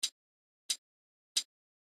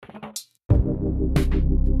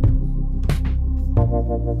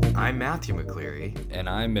I'm Matthew McCleary, And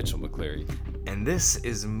I'm Mitchell McCleary. and this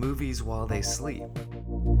is Movies While They Sleep,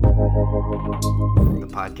 the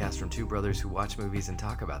podcast from two brothers who watch movies and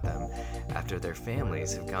talk about them after their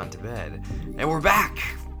families have gone to bed. And we're back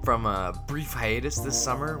from a brief hiatus this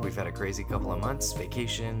summer. We've had a crazy couple of months,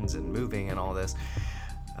 vacations and moving and all this.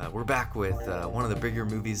 We're back with one of the bigger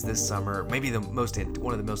movies this summer, maybe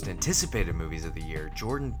one of the most anticipated movies of the year,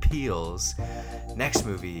 Jordan Peele's next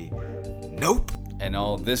movie, Nope. And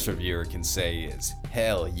all this reviewer can say is,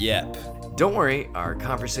 hell yep. Don't worry, our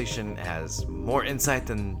conversation has more insight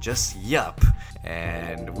than just yup,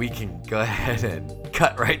 and we can go ahead and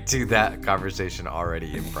cut right to that conversation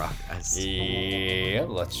already in progress. Yeah,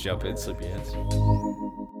 let's jump in, sleepyheads.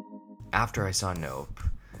 After I saw Nope,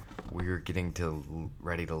 we were getting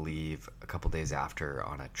ready to leave a couple days after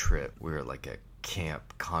on a trip. We were at like a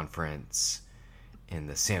camp conference in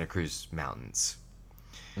the Santa Cruz Mountains.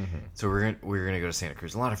 Mm-hmm. So we were gonna go to Santa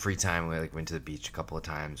Cruz. A lot of free time. We went to the beach a couple of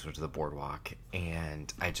times, went to the boardwalk,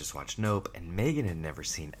 and I just watched Nope. And Megan had never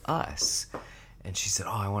seen Us, and she said,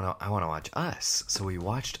 "Oh, I wanna watch Us." So we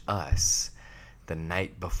watched Us the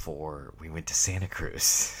night before we went to Santa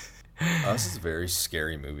Cruz. Us is a very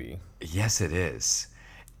scary movie. Yes, it is.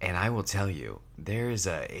 And I will tell you, there is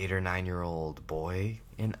a 8 or 9-year-old boy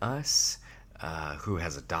in Us who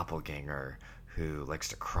has a doppelganger who likes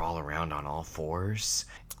to crawl around on all fours.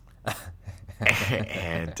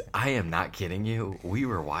 And I am not kidding you. We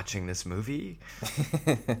were watching this movie,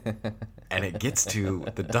 and it gets to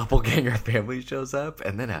the doppelganger family shows up,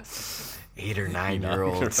 and then an 8 or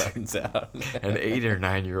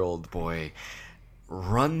 9-year-old boy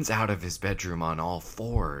runs out of his bedroom on all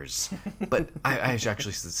fours. But I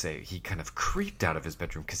actually should say he kind of creeped out of his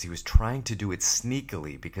bedroom because he was trying to do it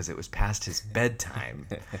sneakily because it was past his bedtime.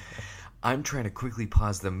 I'm trying to quickly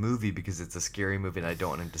pause the movie because it's a scary movie and I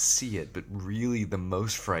don't want him to see it, but really the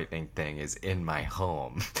most frightening thing is in my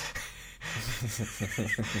home.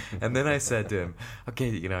 And then I said to him,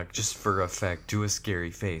 okay, just for effect, do a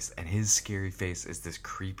scary face. And his scary face is this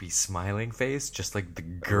creepy smiling face, just like the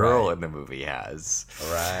girl in the movie has.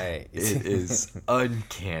 Right. It is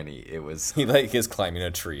uncanny. It was... He is climbing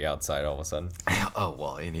a tree outside all of a sudden. Oh,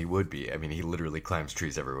 well, and he would be. I mean, he literally climbs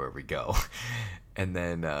trees everywhere we go. And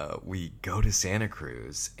then we go to Santa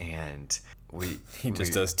Cruz, and he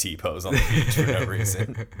just does T-pose on the beach for no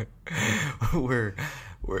reason.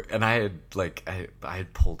 And I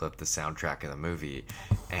had pulled up the soundtrack of the movie,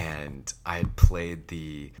 and I had played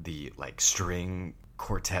the string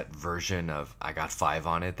quartet version of I Got Five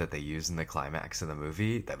on It that they use in the climax of the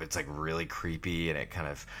movie. That it's really creepy, and it kind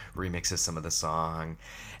of remixes some of the song.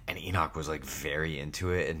 And Enoch was very into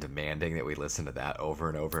it and demanding that we listen to that over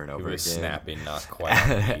and over and over again. He was snapping, not quite.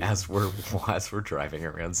 as we're driving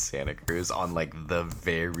around Santa Cruz on the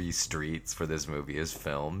very streets where this movie is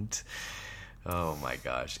filmed. Oh my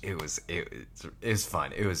gosh, it was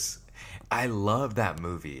fun. I love that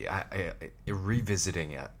movie.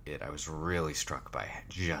 Revisiting it, I was really struck by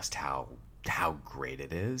just how great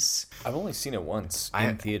it is. I've only seen it once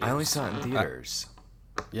in theaters. I only saw it in theaters.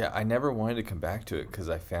 I never wanted to come back to it because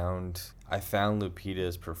I found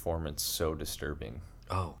Lupita's performance so disturbing.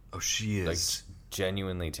 Oh, she is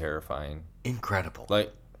genuinely terrifying. Incredible.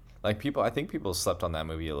 I think people slept on that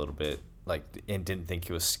movie a little bit, and didn't think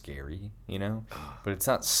it was scary, But it's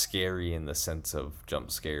not scary in the sense of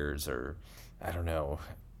jump scares or, I don't know.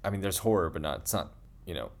 I mean, there's horror, but it's not,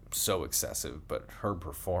 so excessive. But her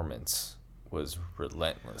performance was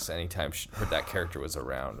relentless. Anytime that character was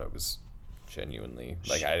around, I was genuinely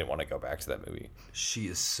I didn't want to go back to that movie. She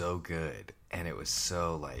is so good, and it was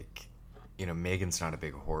so Megan's not a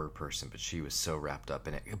big horror person, but she was so wrapped up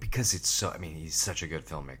in it because it's so. I mean, he's such a good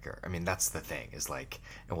filmmaker. I mean, that's the thing is and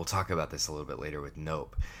we'll talk about this a little bit later with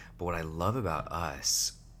Nope. But what I love about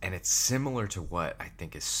Us, and it's similar to what I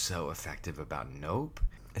think is so effective about Nope,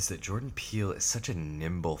 is that Jordan Peele is such a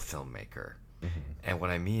nimble filmmaker. Mm-hmm. And what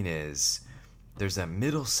I mean is, there's that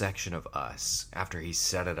middle section of Us after he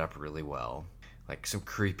set it up really well, some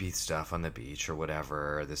creepy stuff on the beach or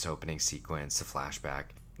whatever, this opening sequence, the flashback.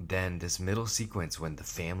 Then this middle sequence when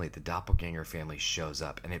the doppelganger family shows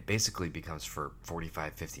up, and it basically becomes for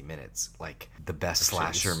 45-50 minutes the best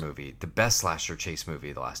slasher movie, the best slasher chase movie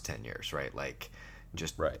of the last 10 years, right?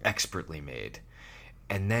 Expertly made.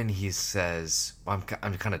 And then he says, well,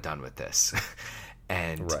 I'm kind of done with this.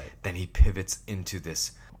 And then he pivots into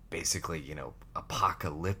this basically,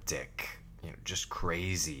 apocalyptic, just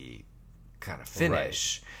crazy kind of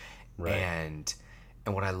finish. Right.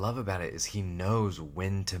 And what I love about it is he knows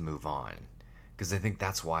when to move on. Because I think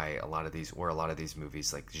that's why a lot of these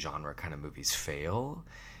movies, genre kind of movies, fail,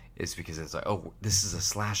 is because it's like, oh, this is a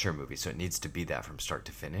slasher movie, so it needs to be that from start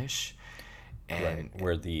to finish. And Right.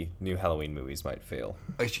 Where the new Halloween movies might fail.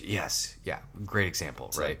 yes, yeah, great example,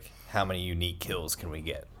 It's right? like, how many unique kills can we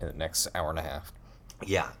get in the next hour and a half?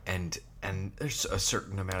 Yeah, and there's a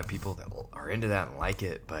certain amount of people that are into that and like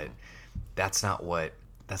it, but that's not what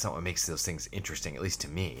makes those things interesting, at least to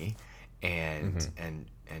me. And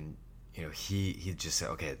and he just said,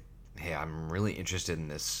 okay, hey, I'm really interested in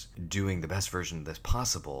this, doing the best version of this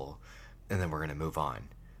possible, and then we're gonna move on.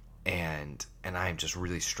 And I'm just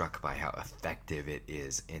really struck by how effective it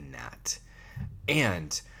is in that.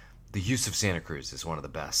 And the use of Santa Cruz is one of the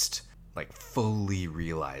best, like, fully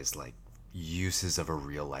realized, like, uses of a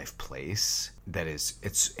real life place that is,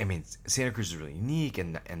 I mean, Santa Cruz is really unique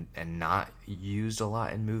and not used a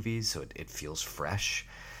lot in movies, so it feels fresh.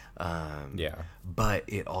 Yeah. But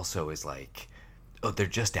it also is like, oh, they're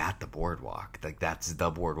just at the boardwalk, like that's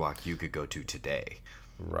the boardwalk you could go to today.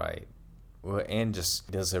 Right. Well, and just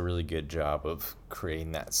does a really good job of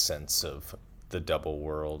creating that sense of the double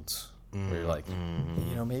worlds. Where you're like,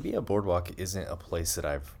 maybe a boardwalk isn't a place that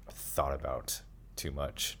I've thought about too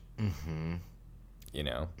much.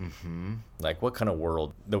 Like what kind of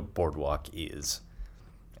world the boardwalk is,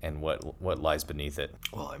 and what lies beneath it.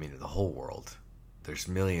 Well, I mean, the whole world. There's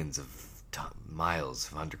millions of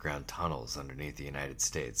miles of underground tunnels underneath the United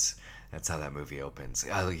States. That's how that movie opens.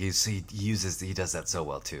 He does that so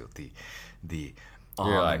well too. The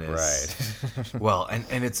You're like, ominous. right. Well,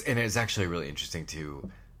 and it's actually really interesting to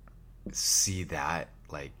see that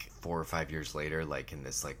like 4 or 5 years later, like in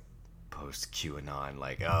this like post QAnon,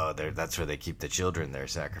 like, oh, that's where they keep the children they're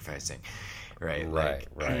sacrificing, right? Right,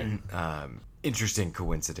 like, right. Interesting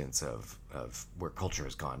coincidence of where culture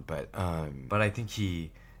has gone, but I think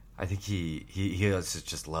he also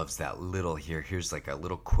just loves that little here's like a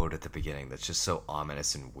little quote at the beginning that's just so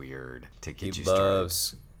ominous and weird to get you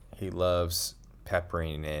started. He loves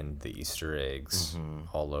peppering in the Easter eggs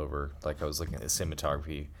all over. Like I was looking at the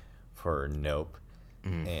cinematography for Nope,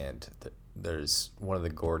 and there's one of the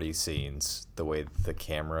Gordy scenes, the way the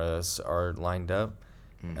cameras are lined up,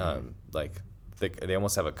 like they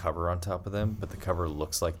almost have a cover on top of them, but the cover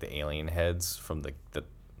looks like the alien heads from the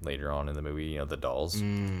later on in the movie, the dolls.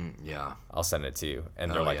 Yeah. I'll send it to you.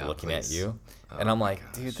 And they're like looking please. at you. And I'm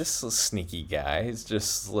like, dude, this is sneaky guy. He's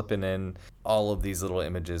just slipping in all of these little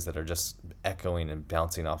images that are just echoing and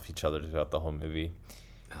bouncing off each other throughout the whole movie.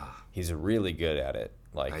 He's really good at it.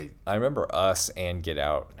 Like I remember Us and Get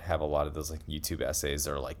Out have a lot of those like YouTube essays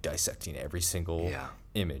that are like dissecting every single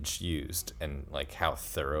image used and like how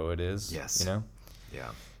thorough it is. Yes. Yeah.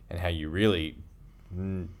 And how you really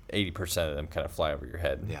 80% of them kind of fly over your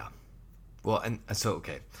head. Yeah. Well, and so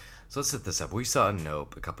okay, so let's set this up. We saw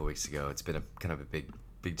Nope a couple weeks ago. It's been a kind of a big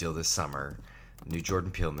deal this summer. New Jordan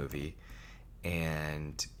Peele movie,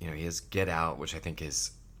 and he has Get Out, which I think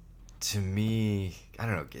is, to me, I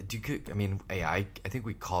don't know. I think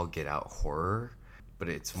we call Get Out horror, but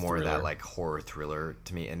it's more Thriller. that like horror thriller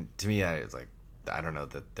to me. And to me, it's like, I don't know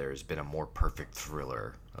that there's been a more perfect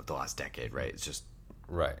thriller of the last decade. Right? It's just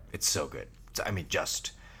Right. It's so good. I mean,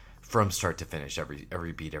 just from start to finish,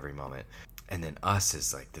 every beat, every moment. And then Us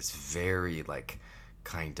is like this very like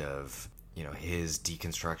kind of his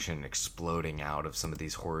deconstruction, exploding out of some of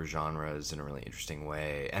these horror genres in a really interesting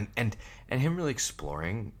way, and him really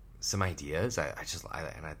exploring some ideas. I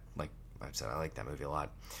like I've said, I like that movie a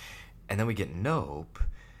lot. And then we get Nope,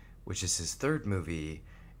 which is his third movie,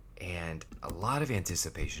 and a lot of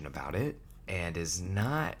anticipation about it, and is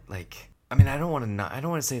not like. I mean, I don't want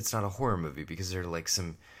to say it's not a horror movie, because there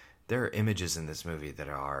are images in this movie that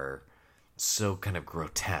are so kind of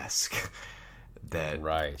grotesque that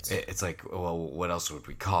it's like, well, what else would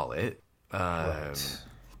we call it? Right.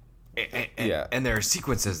 And there are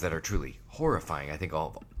sequences that are truly horrifying. I think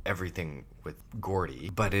everything with Gordy,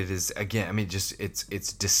 but it is, again, I mean, just it's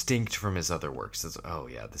distinct from his other works. It's, oh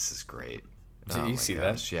yeah, this is great. Did you see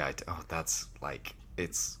that? Yeah. That's like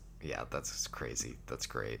yeah, that's crazy. That's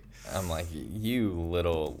great. I'm like, you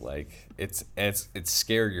little, like, it's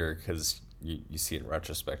scarier because you see it in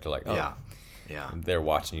retrospect. You're like, oh, yeah, they're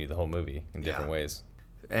watching you the whole movie in different ways.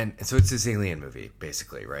 And so it's this alien movie,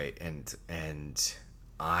 basically, right? And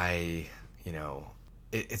I,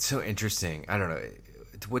 it's so interesting. I don't know.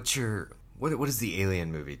 What is the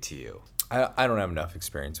alien movie to you? I don't have enough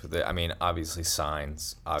experience with it. I mean, obviously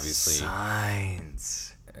Signs.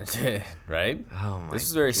 Right? Oh my This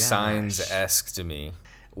is very gosh. Signs-esque to me.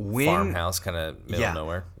 Farmhouse, kind of middle of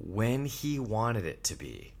nowhere. When he wanted it to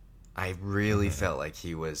be, I really felt like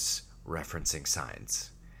he was referencing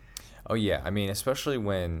Signs. Oh yeah, I mean, especially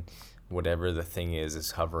when whatever the thing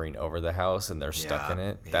is hovering over the house and they're stuck Yeah, in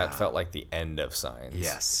it. yeah. That felt like the end of Signs.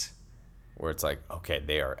 Yes. Where it's like, okay,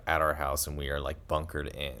 they are at our house and we are like bunkered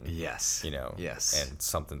in. Yes. You know. Yes. And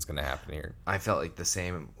something's gonna happen here. I felt like the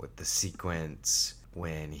same with the sequence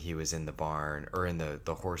when he was in the barn or in the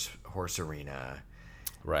horse arena,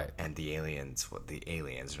 Right. and the aliens. Well, the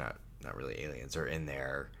aliens are not really aliens are in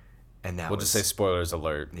there, and that We'll was just say spoilers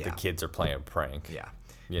alert. Yeah. The kids are playing a prank. yeah.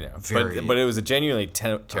 You know. Very- But it was a genuinely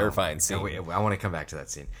terrifying scene. I want to come back to that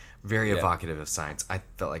scene. Very Yeah. evocative of Signs. I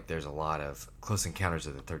felt like there's a lot of Close Encounters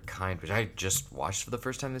of the Third Kind, which I just watched for the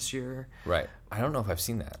first time this year. Right. I don't know if I've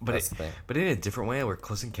seen that. But That's the thing. but in a different way, where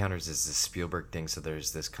Close Encounters is this Spielberg thing, so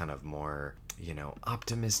there's this kind of more,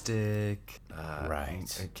 optimistic,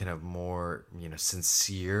 Right. kind of more,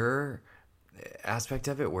 sincere aspect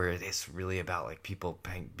of it, where it's really about like people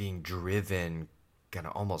being driven, kind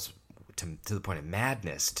of almost to the point of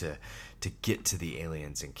madness to get to the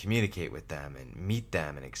aliens and communicate with them and meet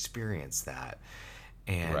them and experience that,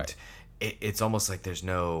 and Right. it's almost like there's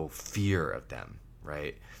no fear of them,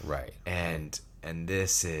 right? Right. And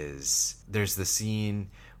there's the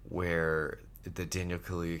scene where the Daniel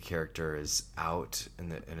Kaluuya character is out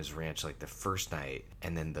in his ranch like the first night,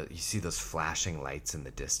 and then you see those flashing lights in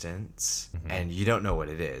the distance, and you don't know what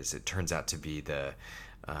it is. It turns out to be they're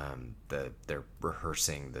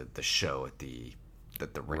rehearsing the show at the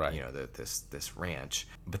Right. this ranch,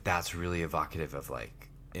 but that's really evocative of like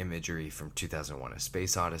imagery from 2001: A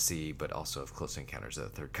Space Odyssey, but also of Close Encounters of the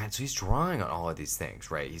Third Kind. So he's drawing on all of these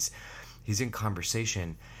things, right? He's in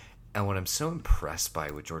conversation, and what I'm so impressed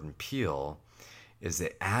by with Jordan Peele is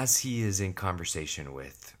that as he is in conversation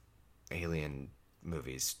with alien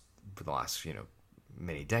movies for the last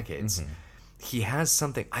many decades, he has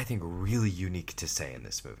something I think really unique to say in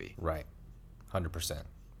this movie. Right. 100%.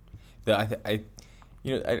 I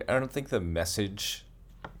don't think the message,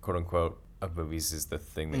 quote unquote, of movies is the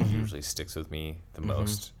thing that usually sticks with me the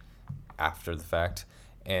most after the fact.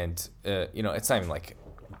 And, it's not even like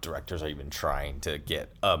directors are even trying to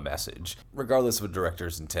get a message, regardless of a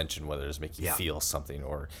director's intention, whether it's make you feel something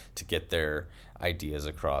or to get their ideas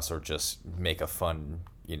across or just make a fun,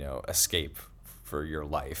 escape for your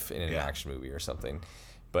life in an action movie or something.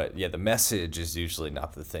 But yeah, the message is usually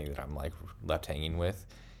not the thing that I'm like left hanging with.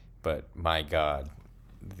 But my God,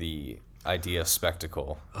 the idea of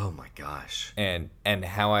spectacle. Oh my gosh. And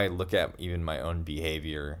how I look at even my own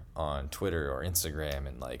behavior on Twitter or Instagram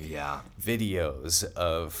and like videos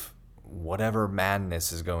of whatever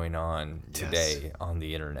madness is going on today on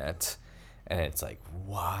the internet. And it's like,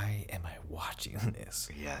 why am I watching this?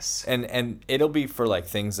 Yes. And it'll be for like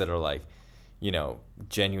things that are like,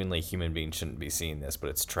 genuinely human beings shouldn't be seeing this,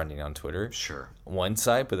 but it's trending on Twitter. Sure. One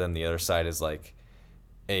side, but then the other side is like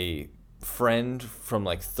a friend from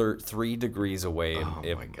like 3 degrees away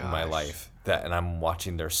in my life and I'm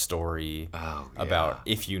watching their story about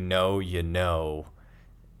if you know,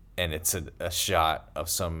 and it's a shot of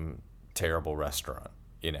some terrible restaurant,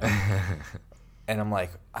 and I'm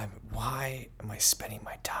like, why am I spending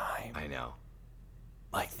my time? I know.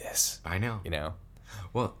 Like this. I know.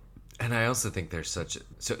 Well, and I also think there's so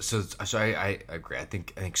I agree. I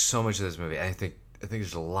think so much of this movie. I think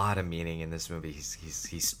there's a lot of meaning in this movie.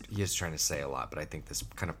 He is trying to say a lot, but I think this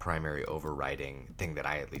kind of primary overriding thing that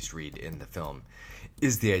I at least read in the film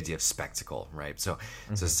is the idea of spectacle, right? So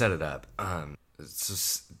set it up.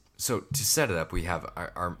 So to set it up, we have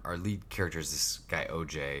our lead character is this guy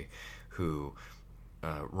OJ, who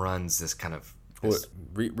runs this kind of.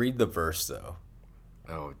 Read the verse though.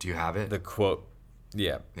 Oh, do you have it? The quote.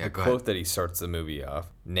 Yeah, the go quote ahead. that he starts the movie off.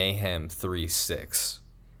 Nahum 3:6.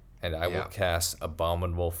 And I will cast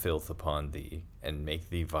abominable filth upon thee, and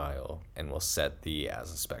make thee vile, and will set thee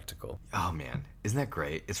as a spectacle. Oh man, isn't that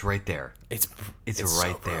great? It's right there. It's right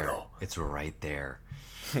so there. brutal. It's right there.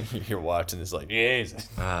 You're watching this like, Jesus.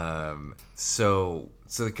 So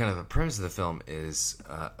the kind of the premise of the film is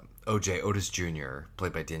OJ Otis Jr.,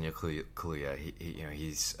 played by Daniel Kaluuya.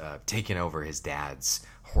 He's taken over his dad's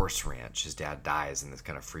horse ranch. His dad dies in this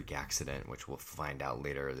kind of freak accident, which we'll find out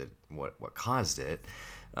later that what caused it.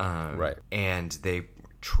 Right. And they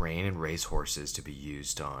train and raise horses to be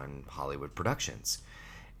used on Hollywood productions.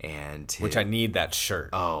 Which I need that shirt.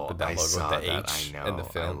 Oh, with that I logo saw with the that. H I know. in the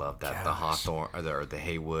film. I love that. Gosh. The Hawthorne or the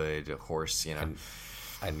Haywood horse,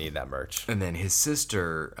 I need that merch. And then his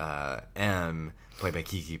sister, M, played by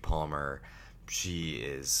Keke Palmer, she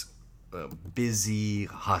is busy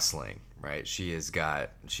hustling, right? She's got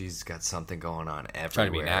something going on everywhere. Trying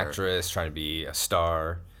to be an actress, trying to be a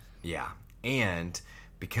star. Yeah. And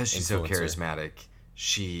because she's so Influencer. charismatic,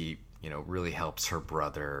 she, really helps her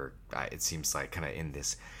brother, it seems like, kind of in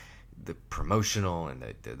this the promotional and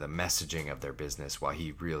the messaging of their business, while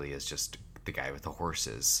he really is just the guy with the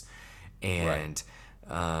horses. And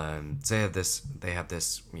so they have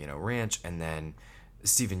this ranch, and then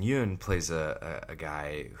Steven Yeun plays a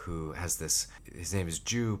guy who has this. His name is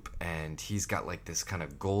Jupe, and he's got like this kind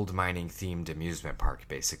of gold mining themed amusement park,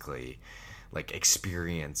 basically, like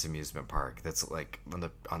experience amusement park that's like on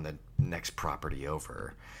the next property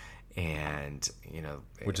over, and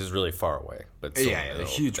which is really far away, but still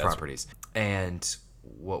huge properties. And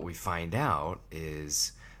what we find out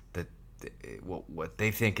is that what they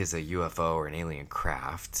think is a UFO or an alien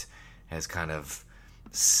craft has kind of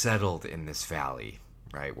settled in this valley,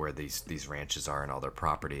 right, where these ranches are and all their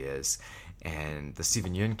property is. And the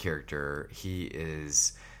Steven Yeun character, he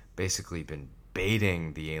is basically been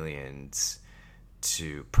baiting the aliens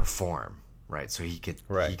to perform, right? So he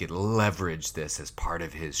could leverage this as part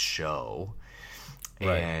of his show.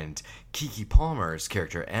 Right. And Keke Palmer's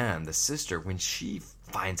character, M, the sister, when she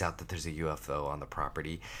finds out that there's a UFO on the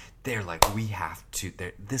property, they're like, we have to.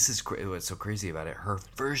 This is what's so crazy about it. Her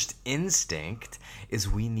first instinct is,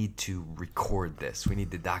 we need to record this. We need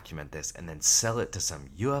to document this and then sell it to some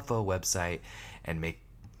UFO website and make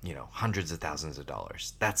hundreds of thousands of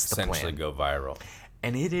dollars. That's the plan. Essentially go viral.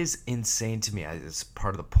 And it is insane to me. It's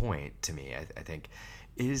part of the point to me. I think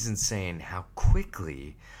it is insane how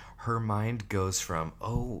quickly her mind goes from,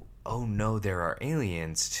 oh no, there are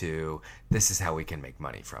aliens, to this is how we can make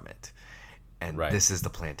money from it. And this is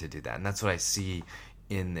the plan to do that. And that's what I see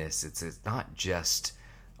in this. It's not just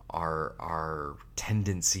our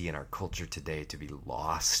tendency in our culture today to be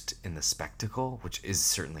lost in the spectacle, which is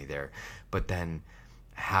certainly there, but then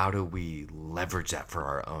how do we leverage that for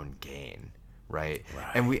our own gain, right?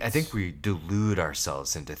 And I think we delude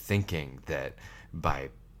ourselves into thinking that by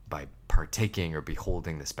partaking or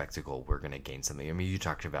beholding the spectacle, we're going to gain something. I mean, you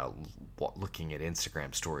talked about looking at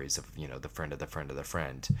Instagram stories of, the friend of the friend of the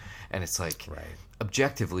friend. And it's like,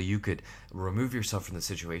 objectively, you could remove yourself from the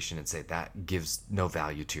situation and say that gives no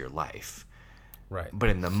value to your life. Right. But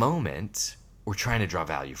in the moment, we're trying to draw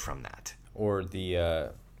value from that. Or the,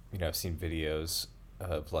 I've seen videos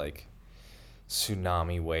of like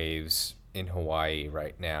tsunami waves in Hawaii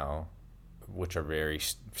right now, which are very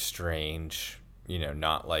strange.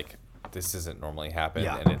 Not like this doesn't normally happen.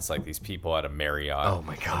 And it's like these people at a Marriott. Oh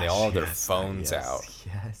my gosh. And they all have their phones out.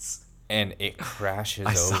 Yes. And it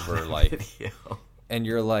crashes over like video. And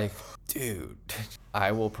you're like, dude,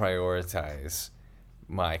 I will prioritize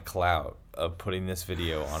my clout of putting this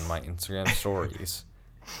video on my Instagram stories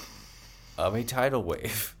of a tidal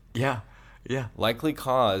wave. Yeah. Yeah. Likely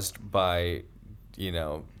caused by,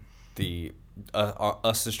 the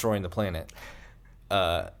us destroying the planet.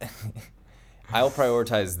 I'll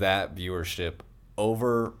prioritize that viewership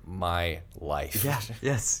over my life. Yeah.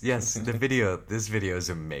 Yes. This video is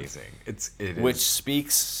amazing. Which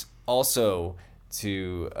speaks also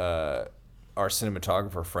to our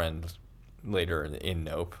cinematographer friend later in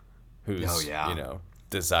Nope, whose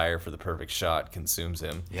desire for the perfect shot consumes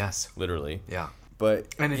him. Yes. Literally. Yeah.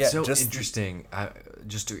 But it's interesting,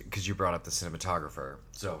 just because you brought up the cinematographer.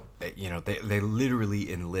 So they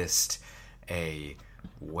literally enlist a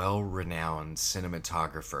well-renowned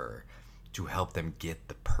cinematographer to help them get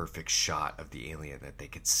the perfect shot of the alien that they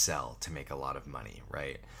could sell to make a lot of money,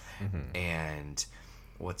 right? Mm-hmm. And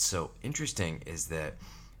what's so interesting is that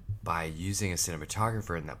by using a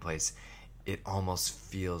cinematographer in that place, it almost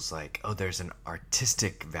feels like, there's an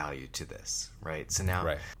artistic value to this, right? So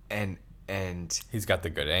now, and he's got the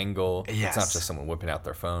good angle. Yes. It's not just someone whipping out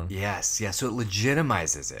their phone. Yes. So it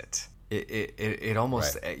legitimizes it. It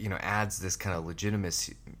almost adds this kind of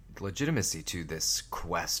legitimacy to this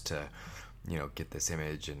quest to get this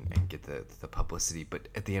image and get the publicity. But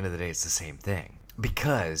at the end of the day, it's the same thing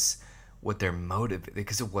because of what they're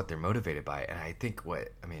motivated by. And I think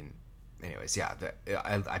anyways,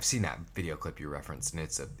 I've seen that video clip you referenced, and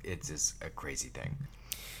it's just a crazy thing.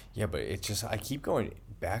 Yeah, but it just, I keep going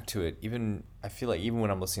back to it. I feel like even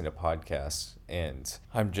when I'm listening to podcasts and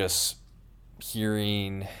I'm just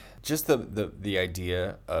hearing just the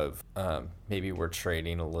idea of maybe we're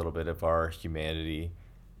trading a little bit of our humanity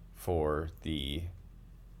for the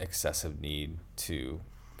excessive need to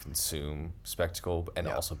consume spectacle and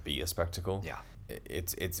also be a spectacle. Yeah,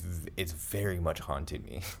 it's very much haunting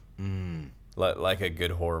me. Like a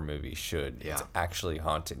good horror movie should. Yeah. It's actually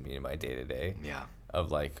haunting me in my day to day. Yeah. Of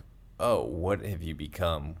like, oh, what have you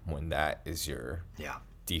become when that is your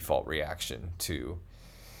default reaction to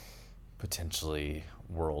potentially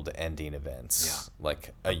world-ending events,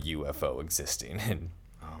 like a UFO existing and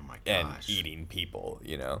oh my gosh, and eating people,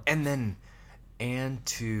 And then and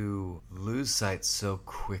to lose sight so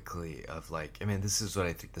quickly of, like, I mean, this is what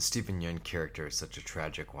I think the Stephen Yeun character is such a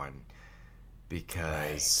tragic one,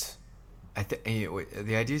 because I think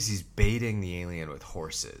the idea is he's baiting the alien with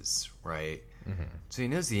horses, right? Mm-hmm. So he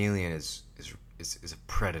knows the alien is a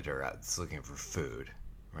predator that's looking for food,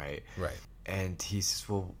 right? Right. And he says,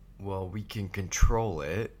 well, we can control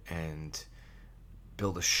it and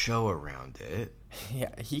build a show around it.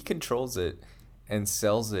 Yeah, he controls it and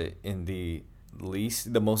sells it in the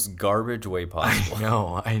most garbage way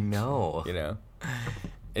possible. I know. You know,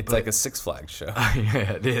 it's like a Six Flags show.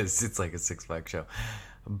 Yeah, it is. It's like a Six Flags show.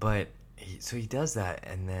 But he does that,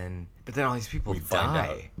 but then all these people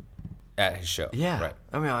die at his show. Yeah, right.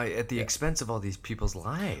 I mean, at the expense of all these people's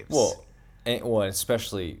lives. Well,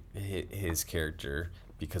 especially his character,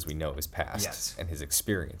 because we know his past and his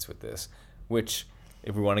experience with this. Which,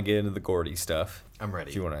 if we want to get into the Gordy stuff, I'm ready.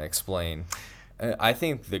 If you want to explain, I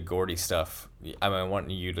think the Gordy stuff. I mean, I want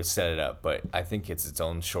you to set it up, but I think it's its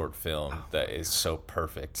own short film that is so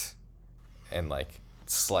perfect, and like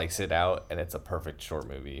slice it out, and it's a perfect short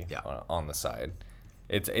movie on the side.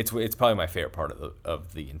 It's probably my favorite part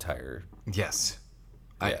of the entire. Yes,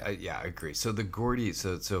 I agree. So the Gordy,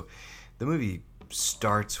 so the movie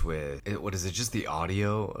starts with what is it? Just the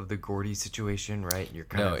audio of the Gordy situation, right? You're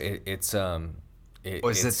kind of it's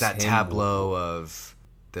or is it that tableau of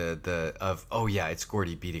it's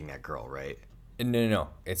Gordy beating that girl, right? No.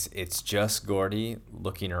 It's just Gordy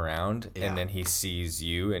looking around, and then he sees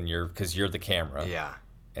you, and because you're the camera. Yeah.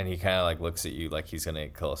 And he kind of like looks at you like he's gonna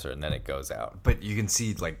get closer, and then it goes out. But you can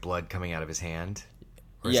see like blood coming out of his hand.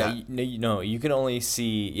 You can only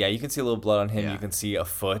see. Yeah, you can see a little blood on him. Yeah. You can see a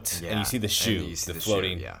foot, and you see the shoe, the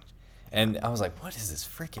floating. Shoe, yeah. And I was like, "What is this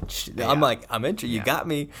freaking shoe?" Yeah. I'm like, "I'm interested. You got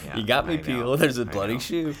me. Yeah. You got me, Peel. There's a bloody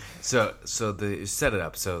shoe." So the set it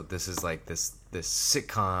up. So this is like this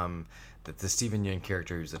sitcom that the Stephen Yeun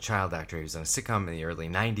character, who's a child actor, he was in a sitcom in the early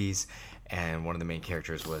 '90s, and one of the main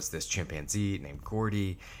characters was this chimpanzee named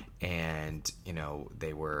Gordy, and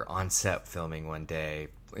they were on set filming one day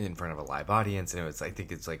in front of a live audience, and I think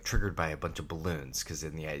it's like triggered by a bunch of balloons, because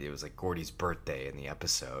in the idea it was like Gordy's birthday in the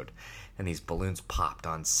episode, and these balloons popped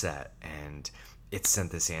on set, and it sent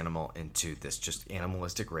this animal into this just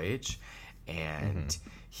animalistic rage, and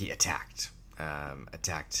he attacked.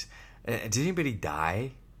 Did anybody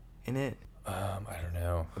die in it? I don't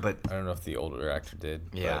know, but I don't know if the older actor did.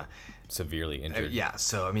 Yeah, severely injured. Yeah,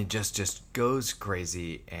 so I mean, just goes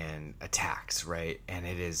crazy and attacks, right? And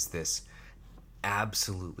it is this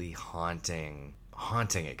absolutely haunting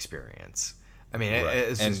experience. I mean,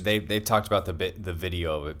 and they've talked about the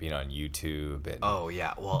video of it being on YouTube.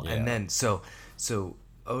 And, and then so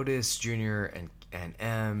Otis Jr. and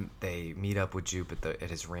M, they meet up with Jupe at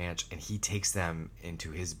his ranch, and he takes them into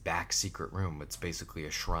his back secret room. It's basically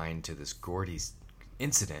a shrine to this Gordy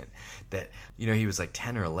incident that he was like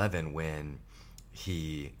 10 or 11 when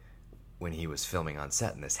he was filming on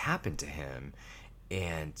set, and this happened to him.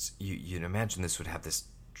 And you'd imagine this would have this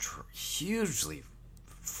hugely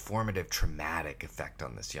formative, traumatic effect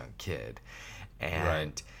on this young kid.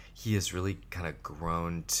 And he has really kind of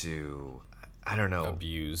grown to, I don't know,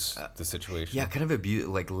 abuse the situation. Yeah, kind of abuse,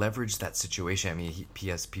 like leverage that situation. I mean,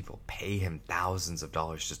 P.S. people pay him thousands of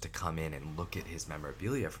dollars just to come in and look at his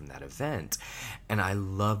memorabilia from that event. And I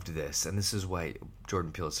loved this. And this is why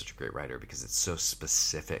Jordan Peele is such a great writer, because it's so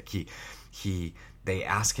specific. They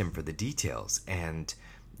ask him for the details, and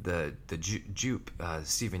the Jupe,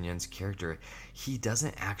 Stephen Yeun's character, he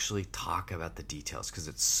doesn't actually talk about the details because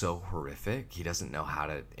it's so horrific. He doesn't know how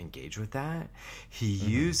to engage with that. He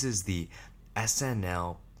uses the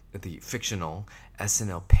fictional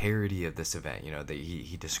SNL parody of this event.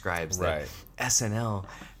 He describes that SNL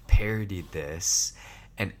parodied this.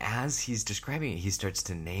 And as he's describing it, he starts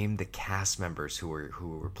to name the cast members who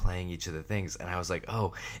were playing each of the things. And I was like,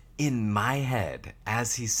 oh, in my head,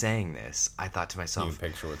 as he's saying this, I thought to myself, you can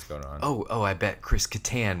picture what's going on. Oh, I bet Chris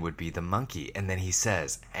Kattan would be the monkey. And then he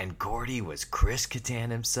says, and Gordy was Chris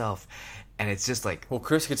Kattan himself. And it's just like, well,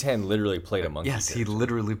 Chris Kattan literally played a monkey. Yes, character. He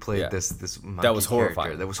literally played this monkey that was horrifying.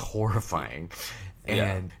 Character. That was horrifying.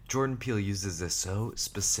 And Jordan Peele uses this so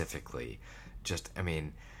specifically. Just, I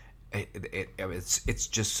mean, it's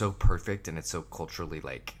just so perfect, and it's so culturally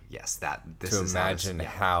like, yes, this to is imagine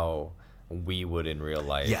how we would in real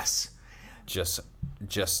life. Yes. Just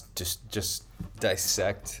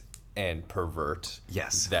dissect and pervert.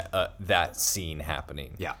 Yes. That scene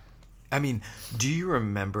happening. Yeah. I mean, do you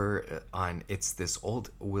remember it's this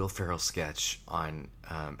old Will Ferrell sketch on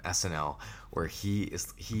SNL where he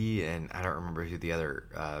and I don't remember who the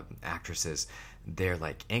other actress is. They're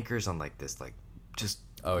like anchors on like this like just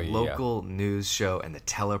Oh, yeah. local news show, and the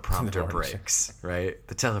teleprompter morning show. breaks, right?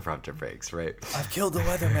 The teleprompter breaks, right? I've killed the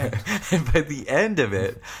weatherman. And by the end of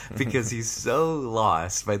it, because he's so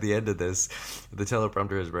lost, by the end of this, the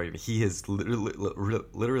teleprompter is breaking. He has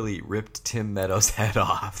literally ripped Tim Meadows' head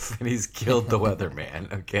off, and he's killed the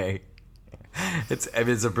weatherman. Okay, it's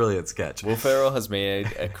a brilliant sketch. Will Ferrell has made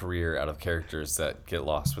a career out of characters that get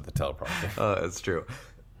lost with the teleprompter. Oh, that's true.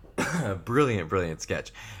 Brilliant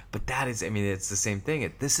sketch. But that is, I mean, it's the same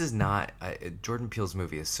thing. This is not, Jordan Peele's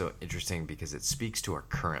movie is so interesting because it speaks to our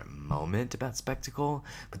current moment about spectacle,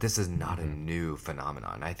 but this is not a new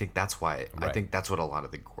phenomenon. I think that's why, I Right. think that's what a lot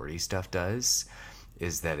of the Gordy stuff does,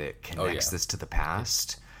 is that it connects this to the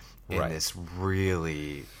past in Right. this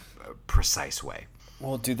really precise way.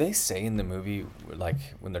 Well, do they say in the movie, like,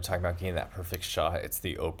 when they're talking about getting that perfect shot, it's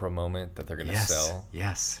the Oprah moment that they're going to sell?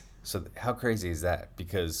 Yes. So how crazy is that?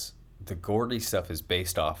 Because the Gordy stuff is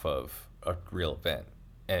based off of a real event.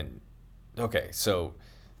 And, okay, so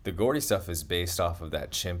the Gordy stuff is based off of that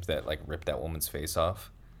chimp that, like, ripped that woman's face off.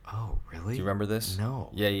 Oh, really? Do you remember this? No.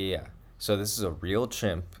 Yeah. So this is a real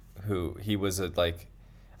chimp who, he was a, like,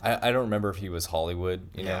 I don't remember if he was Hollywood,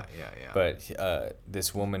 you know? Yeah. But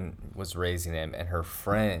this woman was raising him, and her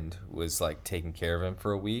friend was, like, taking care of him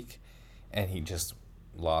for a week, and he just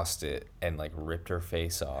lost it and, like, ripped her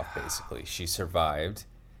face off, basically. She survived.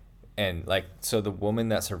 And, like, so the woman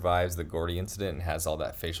that survives the Gordy incident and has all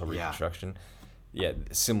that facial reconstruction,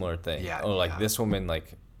 similar thing. Yeah, Or, like, yeah. this woman,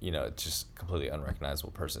 like, you know, just completely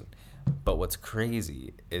unrecognizable person. But what's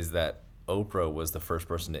crazy is that Oprah was the first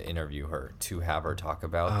person to interview her to have her talk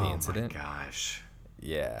about the incident. Oh, my gosh.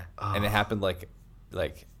 Yeah. And it happened, like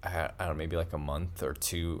I don't know, maybe like a month or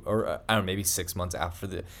two, or I don't know, maybe 6 months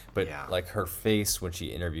after but Yeah. like her face when she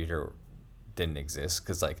interviewed her didn't exist,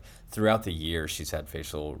 because like throughout the year she's had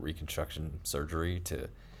facial reconstruction surgery to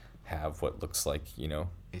have what looks like, you know,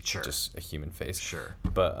 Sure. just a human face. Sure.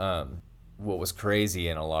 But what was crazy,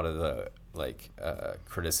 and a lot of the like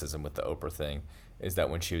criticism with the Oprah thing, is that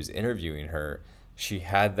when she was interviewing her, she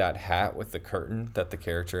had that hat with the curtain that the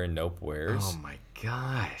character in Nope wears. Oh, my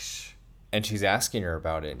gosh. And she's asking her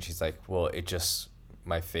about it, and she's like, well, it just,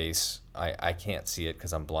 my face, I can't see it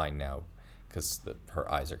because I'm blind now, because her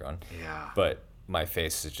eyes are gone. Yeah. But my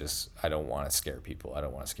face is just, I don't want to scare people. I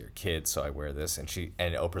don't want to scare kids, so I wear this. And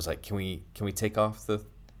Oprah's like, can we take off the,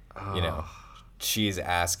 you know, she's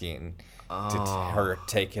asking to her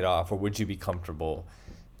take it off, or would you be comfortable?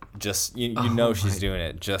 Just, you know, she's doing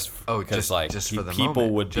it just because, like, just for the people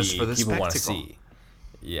moment. would Just be, for the people want to spectacle. see.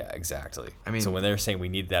 Yeah, exactly. I mean- so when they're saying we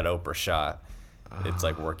need that Oprah shot, it's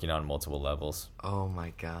like working on multiple levels. Oh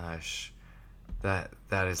my gosh, that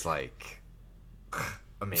is like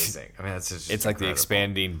amazing. I mean, that's just It's like the incredible.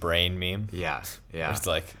 expanding brain meme. Yeah. It's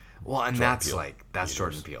like, Well, and Jordan that's Peele like that's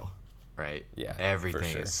universe. Jordan Peele, right? Yeah, for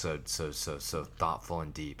Everything sure. is so thoughtful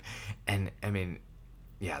and deep, and I mean,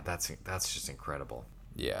 yeah, that's just incredible.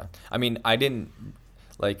 yeah. I mean, I didn't,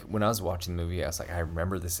 like, when I was watching the movie, I was like, I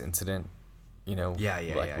remember this incident, you know,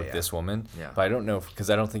 like with this woman. Yeah. But I don't know, because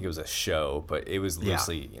I don't think it was a show, but it was Yeah.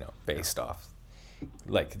 loosely, you know, based off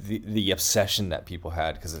like the obsession that people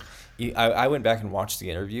had. Because I went back and watched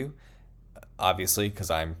the interview, obviously,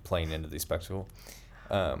 because I'm playing into the spectacle.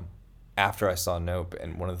 After I saw Nope,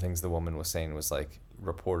 and one of the things the woman was saying was like,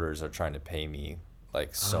 reporters are trying to pay me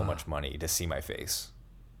like so much money to see my face.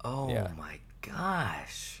 Oh Yeah. my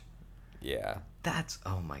gosh, Yeah. that's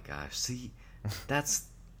oh my gosh. See, that's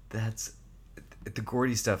the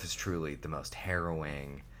Gordy stuff is truly the most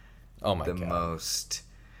harrowing, Oh my the god. most,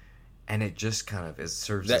 and it just kind of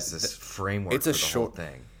serves That- as this framework it's for a the short- whole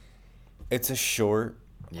thing. It's a short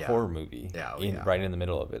Yeah. horror movie. Yeah, Right in the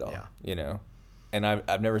middle of it all. Yeah. You know? And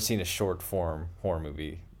I've never seen a short form horror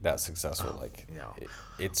movie that successful. Like, no.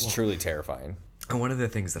 it's truly terrifying. And one of the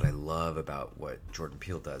things that I love about what Jordan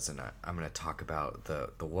Peele does, and I'm going to talk about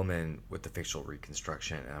the woman with the facial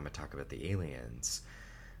reconstruction, and I'm going to talk about the aliens.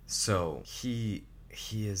 So he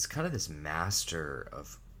is kind of this master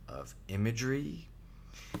of imagery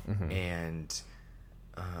and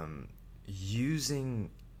using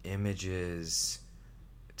images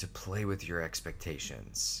to play with your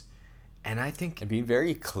expectations. And I think, And being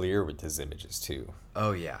very clear with his images too.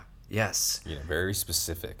 oh yeah, yes. You know, very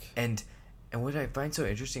specific. And what I find so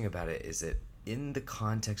interesting about it is that in the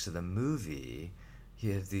context of the movie,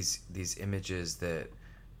 he has these images that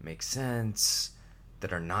make sense,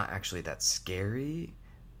 that are not actually that scary,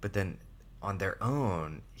 but then on their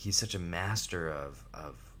own, he's such a master of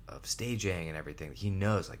staging and everything. He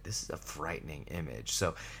knows, like, this is a frightening image.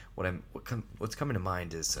 So what's coming to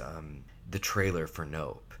mind is the trailer for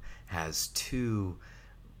Nope has two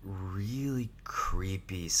really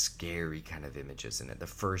creepy, scary kind of images in it. The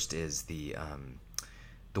first is the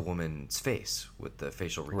woman's face with the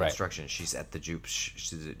facial reconstruction. Right. She's at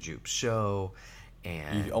Jupe's show,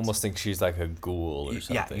 and you almost think she's like a ghoul or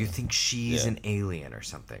something. Yeah, you think she's an alien or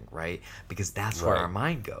something, right? Because that's where our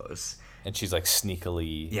mind goes. And she's like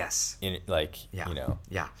sneakily,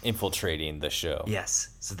 infiltrating the show. Yes,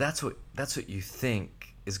 so that's what you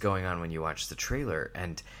think is going on when you watch the trailer,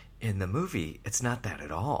 and in the movie, it's not that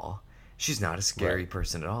at all. She's not a scary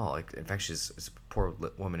person at all. Like, in fact, she's a poor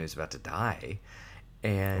woman who's about to die,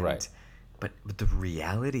 and but the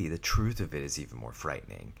reality, the truth of it is even more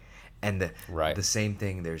frightening. And the same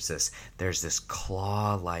thing. There's this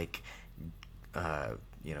claw-like,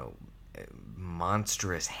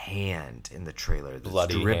 monstrous hand in the trailer that's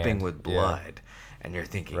bloody dripping hand. With blood, and you're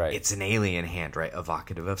thinking it's an alien hand, right?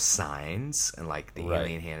 Evocative of Signs and like the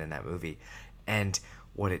alien hand in that movie, and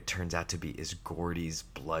what it turns out to be is Gordy's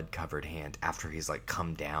blood-covered hand after he's like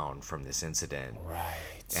come down from this incident,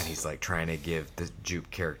 and he's like trying to give the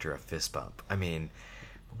Jupe character a fist bump. I mean,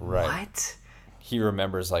 what? He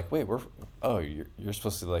remembers like, wait, you're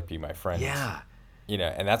supposed to like be my friend. Yeah.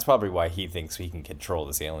 And that's probably why he thinks he can control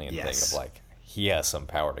this alien thing of like he has some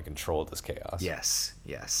power to control this chaos.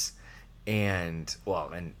 Yes. And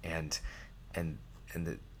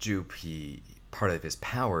the Jupe, part of his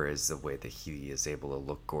power is the way that he is able to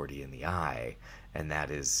look Gordy in the eye, and that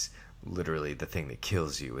is literally the thing that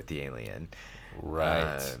kills you with the alien.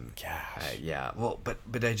 Right. Yeah. Well,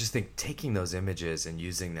 but I just think taking those images and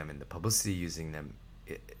using them in the publicity, using them,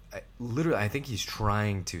 I think he's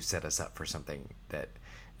trying to set us up for something that,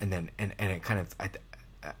 and it kind of,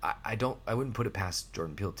 I wouldn't put it past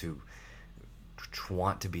Jordan Peele to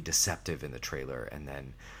want to be deceptive in the trailer and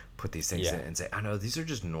then put these things in and say, I know these are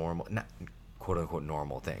just normal, not quote unquote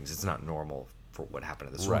normal things. It's not normal for what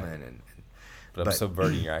happened to this woman, but I'm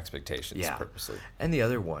subverting your expectations purposely. And the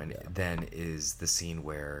other one then is the scene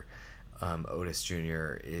where Otis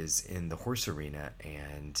Jr. is in the horse arena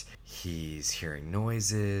and he's hearing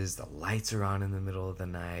noises, the lights are on in the middle of the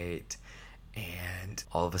night, and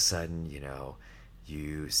all of a sudden,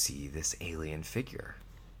 you see this alien figure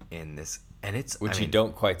in this, and it's... you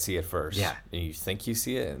don't quite see at first. Yeah. And you think you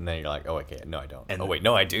see it, and then you're like, oh, okay, no, I don't. And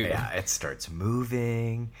no, I do. Yeah, it starts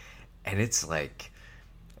moving, and it's like...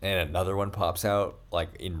 And another one pops out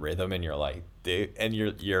like in rhythm, and you're like, dude, and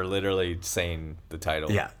you're literally saying the title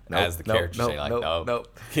as the character saying like, no,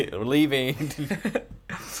 we're leaving.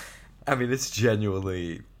 I mean, it's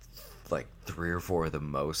genuinely like 3 or 4 of the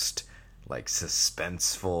most like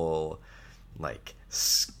suspenseful, like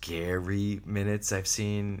scary minutes I've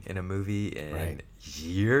seen in a movie in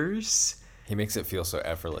years. He makes it feel so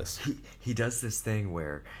effortless. He does this thing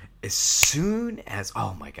where as soon as,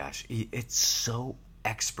 oh my gosh, it's so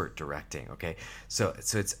expert directing. Okay, so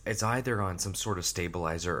it's either on some sort of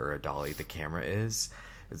stabilizer or a dolly. The camera it's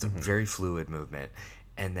a very fluid movement,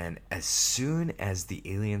 and then as soon as the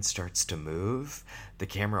alien starts to move, the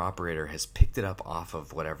camera operator has picked it up off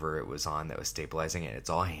of whatever it was on that was stabilizing it. It's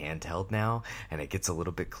all handheld now, and it gets a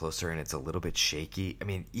little bit closer, and it's a little bit shaky. I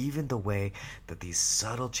mean, even the way that these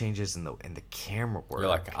subtle changes in the camera work. You're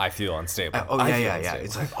like, I feel unstable. Yeah.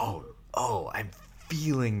 It's like, I'm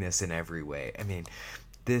feeling this in every way. I mean,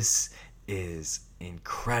 this is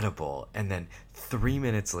incredible. And then 3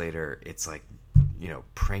 minutes later, it's like,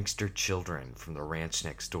 prankster children from the ranch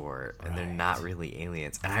next door, and they're not really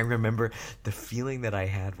aliens. And I remember the feeling that I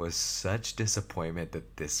had was such disappointment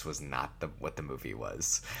that this was not what the movie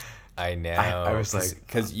was. I know. I was like,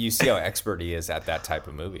 because you see how expert he is at that type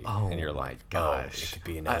of movie, and you're like, gosh, it could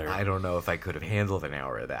be another. I don't know if I could have handled an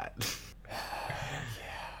hour of that.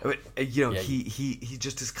 But he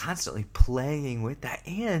just is constantly playing with that,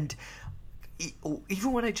 and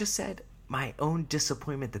even when I just said my own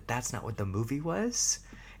disappointment that that's not what the movie was,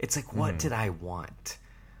 it's like, what did I want?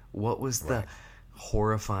 What was the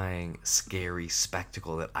horrifying, scary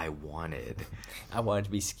spectacle that I wanted? I wanted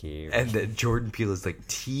to be scared, and that Jordan Peele is like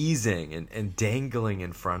teasing and dangling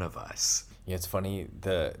in front of us. Yeah, it's funny,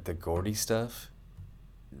 the Gordy stuff,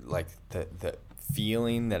 like the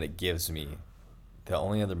feeling that it gives me. The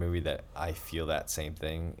only other movie that I feel that same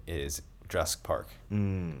thing is Jurassic Park.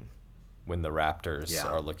 When the raptors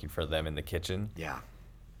are looking for them in the kitchen. Yeah.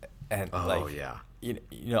 And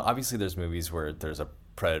obviously there's movies where there's a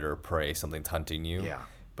predator, prey, something's hunting you. Yeah.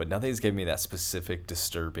 But nothing's giving me that specific,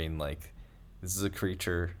 disturbing, like, this is a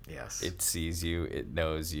creature. Yes. It sees you. It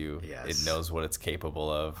knows you. Yes. It knows what it's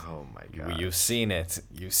capable of. Oh my God. You've seen it.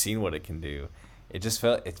 You've seen what it can do.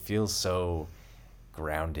 It feels so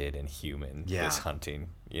grounded and human, this hunting,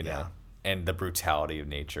 and the brutality of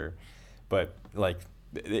nature. But like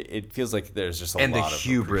it feels like there's just a And the lot of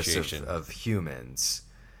hubris appreciation. of humans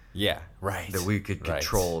Yeah, right. that we could Right.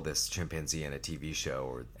 control this chimpanzee in a TV show.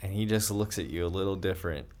 Or And he just looks at you a little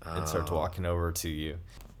different and starts walking over to you.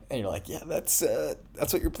 And you're like, yeah, that's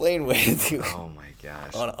what you're playing with oh my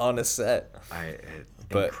gosh, on a set.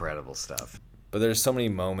 But- incredible stuff. But there's so many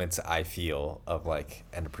moments I feel of like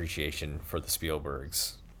an appreciation for the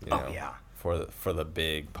Spielbergs. You know, Oh, yeah. For the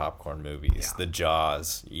big popcorn movies, Yeah. the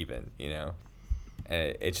Jaws, even. You know,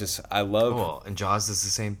 and it's just I love. Well, and Jaws is the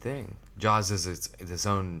same thing. Jaws is its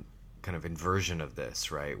own kind of inversion of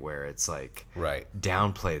this, right? Where it's like, Right.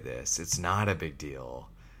 downplay this. It's not a big deal.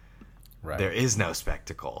 Right. There is no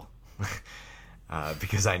spectacle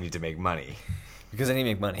because I need to make money. Because I need to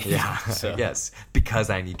make money. Yeah. So, Yes, because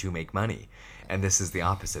I need to make money. And this is the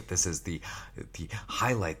opposite. This is the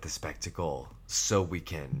highlight the spectacle so we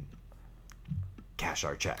can cash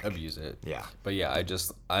our check. abuse it. Yeah. But yeah,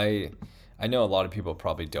 I know a lot of people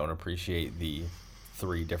probably don't appreciate the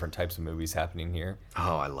 3 different types of movies happening here.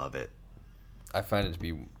 Oh, I love it. I find it to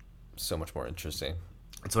be so much more interesting.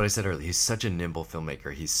 That's what I said earlier. He's such a nimble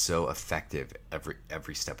filmmaker. He's so effective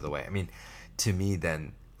every step of the way. I mean, to me,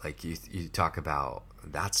 then, like you talk about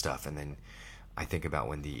that stuff, and then I think about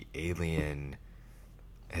when the alien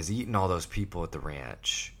has eaten all those people at the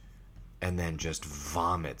ranch, and then just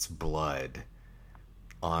vomits blood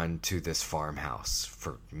onto this farmhouse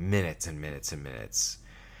for minutes and minutes and minutes.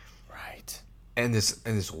 Right. And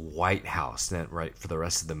this white house, then right for the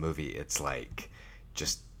rest of the movie, it's like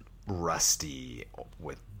just rusty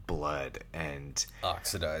with blood and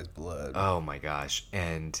Oxidized blood. oh my gosh.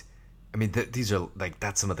 And I mean, these are like,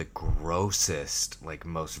 that's some of the grossest, like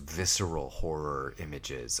most visceral horror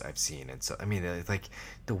images I've seen. And so, I mean, like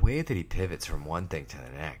the way that he pivots from one thing to the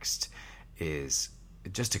next is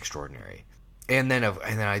just extraordinary. And then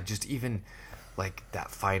I just even like that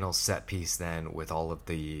final set piece then with all of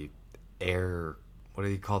the air, what do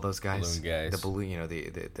you call those guys? Balloon guys. The balloon, you know,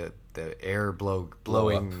 the air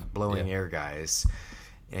blowing Yeah. air guys.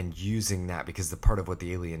 And using that, because the part of what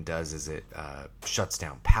the alien does is it shuts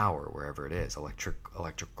down power wherever it is,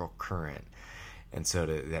 electrical current. And so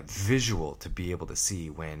that visual to be able to see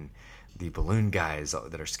when the balloon guys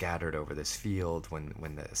that are scattered over this field,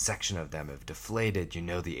 when the section of them have deflated, you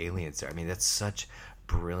know the aliens there. I mean, that's such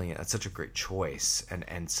brilliant. That's such a great choice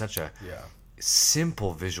and such a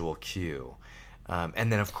simple visual cue.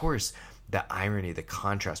 And then, of course, the irony, the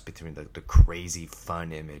contrast between the crazy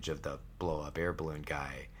fun image of the blow-up air balloon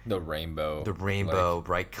guy, The rainbow. like,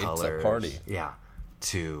 bright colors. It's a party. Yeah.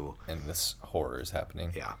 To, And this horror is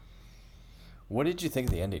happening. yeah. What did you think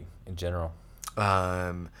of the ending in general?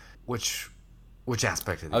 Which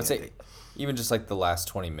aspect of the I would say ending? even just like the last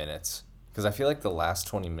 20 minutes. Because I feel like the last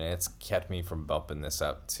 20 minutes kept me from bumping this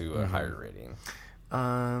up to a higher rating.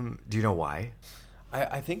 Do you know why?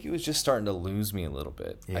 I think it was just starting to lose me a little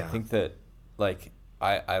bit. I Yeah. think that, like,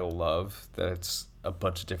 I love that it's a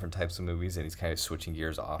bunch of different types of movies and he's kind of switching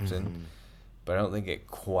gears often. But I don't think it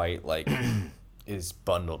quite, like, is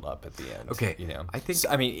bundled up at the end. Okay, You know? I think- So,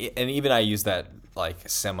 I mean, and even I use that, like,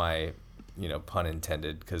 semi, pun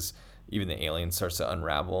intended, because even the alien starts to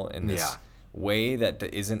unravel in this Yeah. way that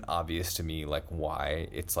isn't obvious to me, like, why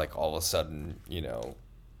it's, like, all of a sudden,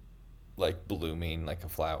 like, blooming like a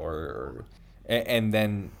flower, or and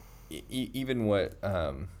then even what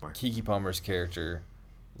Keke Palmer's character,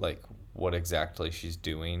 like, what exactly she's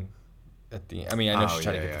doing at the I mean, I know she's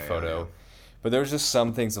trying to get the photo, but there's just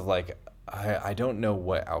some things of, like, I don't know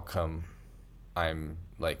what outcome I'm,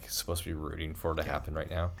 like, supposed to be rooting for to happen right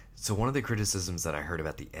now. So one of the criticisms that I heard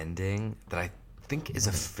about the ending that I think is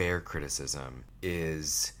a fair criticism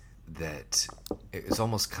is that it's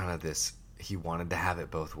almost kind of this, he wanted to have it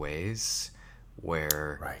both ways,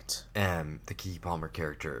 where Right. the Keke Palmer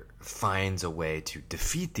character finds a way to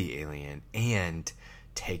defeat the alien and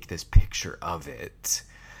take this picture of it.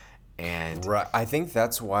 And Right. I think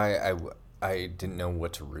that's why I didn't know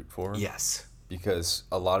what to root for. yes, Because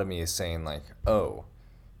a lot of me is saying, like, oh,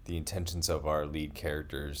 the intentions of our lead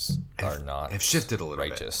characters are not have shifted a little bit.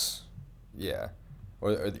 righteous. Yeah.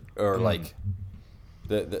 Or like,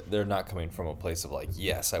 they're not coming from a place of, like,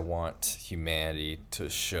 yes, I want humanity to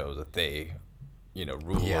show that they,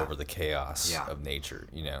 rule Yeah. over the chaos Yeah. of nature,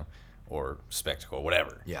 or spectacle,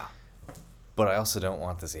 whatever. yeah, But I also don't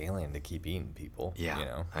want this alien to keep eating people.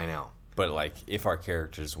 yeah, I know. But, like, if our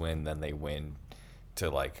characters win, then they win to,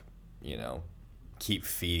 like, keep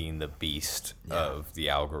feeding the beast of the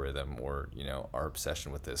algorithm, or, our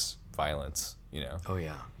obsession with this violence, Oh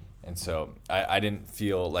yeah, And so I didn't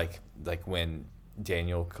feel like when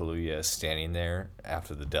Daniel Kaluuya is standing there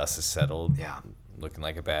after the dust is settled, yeah, looking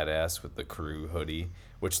like a badass with the crew hoodie,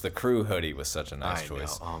 which the crew hoodie was such a nice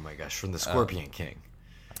choice. Know. Oh my gosh, from the Scorpion King.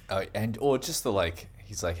 And just the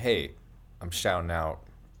he's like, hey, I'm shouting out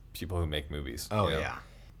people who make movies. Oh yeah.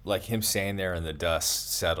 Like him standing there and the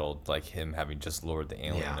dust settled, like him having just lured the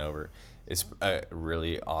alien over. It's a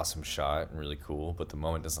really awesome shot and really cool, but the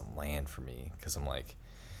moment doesn't land for me because I'm like,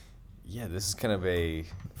 yeah, this is kind of a,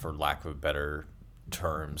 for lack of better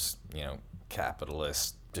terms,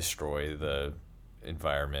 capitalist destroy the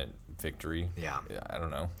environment victory. Yeah. I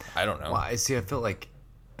don't know. Well, I feel like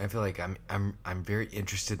I'm very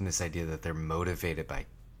interested in this idea that they're motivated by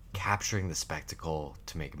capturing the spectacle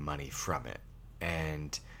to make money from it,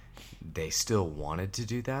 and they still wanted to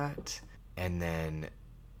do that, and then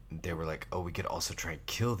they were like, oh, we could also try and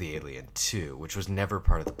kill the alien too, which was never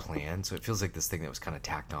part of the plan. So it feels like this thing that was kind of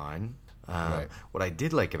tacked on. Right. What I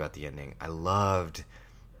did like about the ending, I loved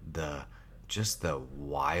the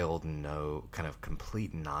wild, no kind of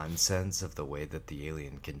complete nonsense of the way that the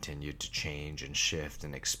alien continued to change and shift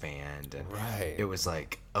and expand. And right. It was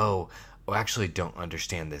like, oh, I actually don't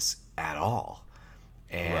understand this at all.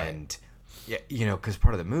 And yeah, because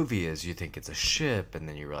part of the movie is you think it's a ship, and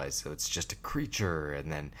then you realize it's just a creature,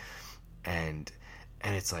 and then and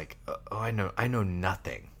it's like, oh, I know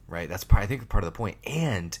nothing, right? That's I think part of the point.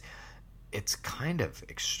 And it's kind of,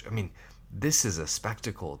 this is a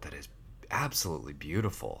spectacle that is absolutely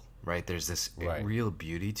beautiful, right? There's this real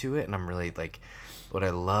beauty to it, and I'm really like, what I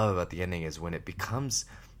love about the ending is when it becomes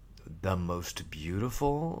the most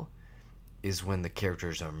beautiful is when the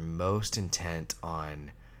characters are most intent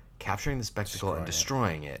on capturing the spectacle and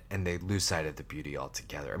destroying it, and they lose sight of the beauty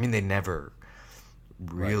altogether. They never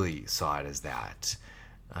really saw it as that.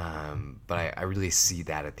 But I really see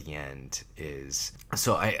that at the end is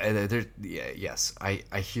so yes,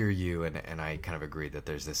 I hear you, and I kind of agree that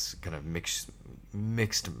there's this kind of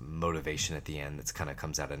mixed motivation at the end that's kind of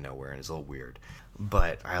comes out of nowhere and is a little weird.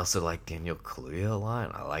 But I also like Daniel Kaluuya a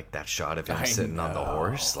lot. I like that shot of him sitting on the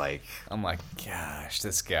horse. Like, I'm like, gosh,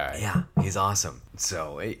 this guy. Yeah, he's awesome.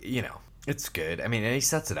 So it's good. And he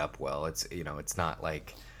sets it up well. It's it's not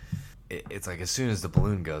like. It's like as soon as the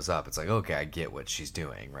balloon goes up, it's like, okay, I get what she's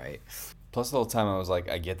doing, right? Plus, the whole time I was like,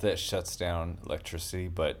 I get that it shuts down electricity,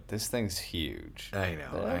 but this thing's huge. I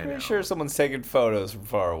know. I'm pretty sure someone's taking photos from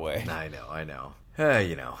far away. I know.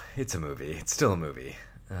 It's a movie. It's still a movie.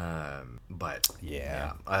 But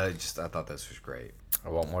yeah, I thought this was great. I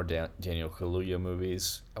want more Daniel Kaluuya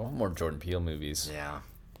movies. I want more Jordan Peele movies. Yeah.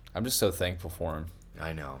 I'm just so thankful for him.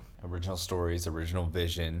 I know. Original stories, original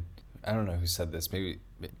vision. I don't know who said this. Maybe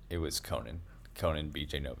it was Conan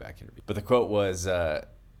BJ Novak interview. But the quote was,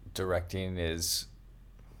 directing is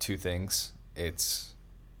two things. It's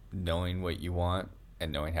knowing what you want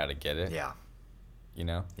and knowing how to get it. Yeah.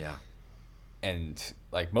 Yeah. And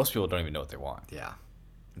like most people don't even know what they want. Yeah.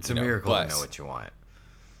 It's a miracle to know what you want.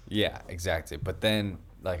 Yeah, exactly. But then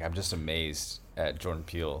like I'm just amazed at Jordan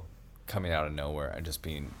Peele coming out of nowhere and just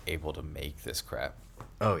being able to make this crap.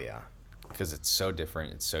 Oh yeah. Because it's so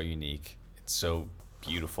different, it's so unique, it's so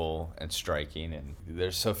beautiful and striking, and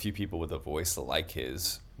there's so few people with a voice like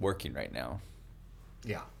his working right now.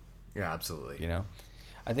 Yeah, absolutely.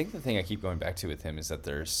 I think the thing I keep going back to with him is that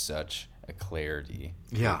there's such a clarity.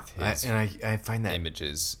 Yeah, I find that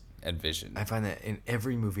images and vision. I find that in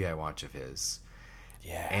every movie I watch of his.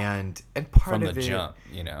 Yeah, and part from of the it, jump,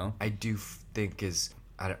 I do think is.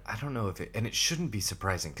 I don't know if it, and it shouldn't be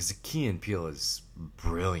surprising because Key and Peele is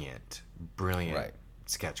brilliant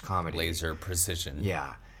sketch comedy, laser precision.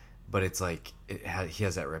 Yeah, but it's like he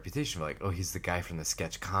has that reputation for like, oh, he's the guy from the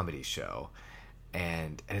sketch comedy show,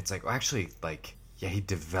 and it's like, well, actually, like, yeah, he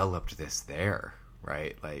developed this there,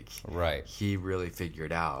 right? Like, he really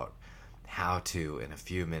figured out how to in a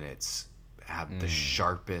few minutes have the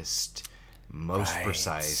sharpest, most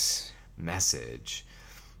precise message.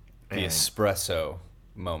 The espresso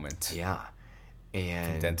moment. Yeah.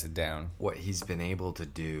 And condensed down. What he's been able to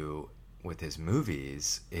do with his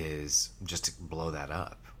movies is just to blow that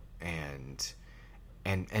up and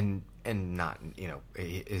not,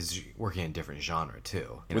 is working in a different genre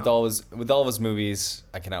too. With all of his movies,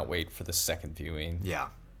 I cannot wait for the second viewing. Yeah.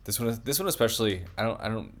 This one especially,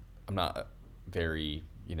 I'm not very,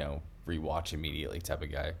 rewatch immediately type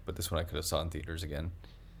of guy, but this one I could have saw in theaters again.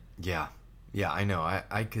 Yeah. Yeah, I know.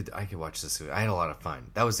 I could watch this. I had a lot of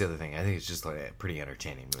fun. That was the other thing. I think it's just like a pretty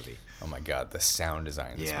entertaining movie. Oh my god, the sound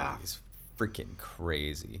design in this movie is freaking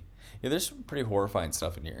crazy. Yeah, there's some pretty horrifying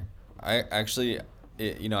stuff in here. I actually,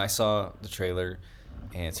 I saw the trailer,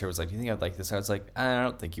 and Sarah was like, "Do you think I'd like this?" I was like, "I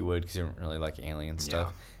don't think you would because you don't really like alien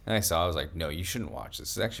stuff." Yeah. And I was like, "No, you shouldn't watch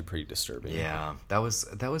this. It's actually pretty disturbing." Yeah, that was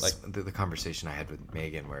like, the conversation I had with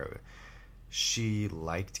Megan where she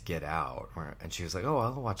liked Get Out, and she was like, "Oh,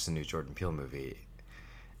 I'll watch the new Jordan Peele movie."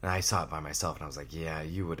 And I saw it by myself, and I was like, "Yeah,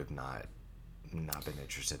 you would have not been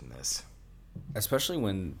interested in this." Especially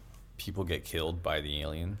when people get killed by the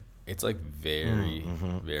alien. It's like very,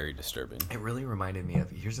 very disturbing. It really reminded me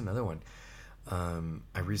of. Here's another one.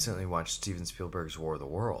 I recently watched Steven Spielberg's War of the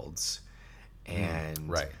Worlds, and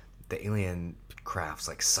right. the alien crafts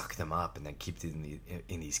like suck them up and then keep them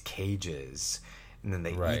in these cages, and then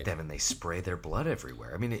they eat them and they spray their blood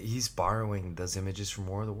everywhere. I mean, he's borrowing those images from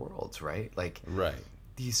War of the Worlds, right? Like, right.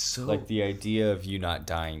 These so like the idea of you not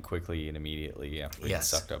dying quickly and immediately after being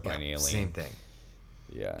sucked up by an alien. Same thing.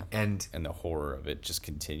 Yeah. And the horror of it just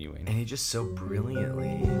continuing. And he just so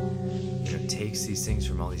brilliantly, takes these things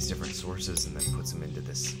from all these different sources and then puts them into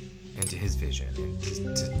his vision and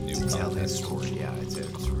to tell his story. Yeah,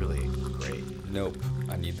 it's really great. Nope.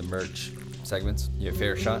 I need the merch. Segments. You have a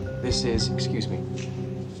fair shot? This is, excuse me,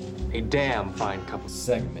 a damn fine couple.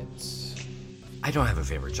 Segments. I don't have a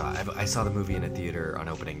favorite shot. I saw the movie in a theater on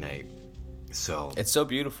opening night, so it's so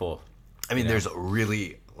beautiful. I mean, there's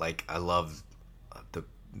really I love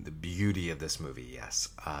the beauty of this movie, yes,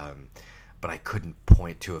 but I couldn't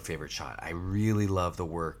point to a favorite shot. I really love the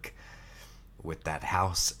work with that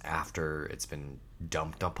house after it's been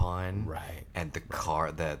dumped upon, right? And the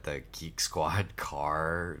car, the Geek Squad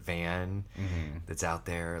car van that's out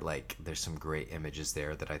there. Like, there's some great images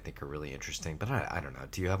there that I think are really interesting. But I don't know.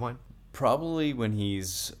 Do you have one? Probably when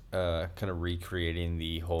he's kind of recreating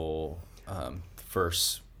the whole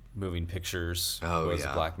first moving pictures was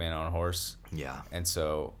a black man on a horse. Yeah. And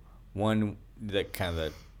so one that kind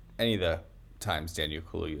of any of the times Daniel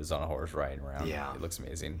Kaluuya is on a horse riding around, it looks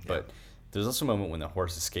amazing. Yeah. But there's also a moment when the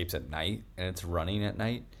horse escapes at night and it's running at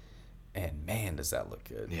night, and man, does that look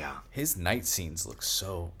good. Yeah. His night scenes look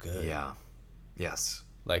so good. Yeah. Yes.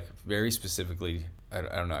 Like, very specifically, I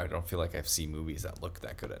don't know, I don't feel like I've seen movies that look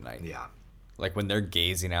that good at night. Yeah. Like when they're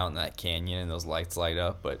gazing out in that canyon and those lights light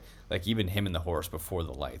up, but like even him and the horse before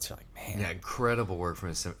the lights, you're like, man. Yeah, incredible work from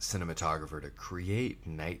a cinematographer to create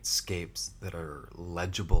nightscapes that are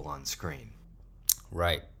legible on screen.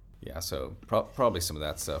 Right. Yeah, so probably some of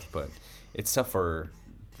that stuff, but it's tough for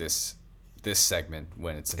this segment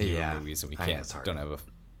when it's newer movies and we don't have a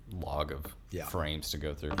log of frames to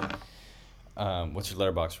go through. What's your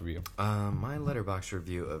Letterboxd review? My Letterboxd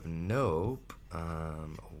review of Nope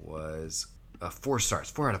was 4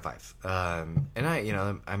 stars, 4 out of 5. And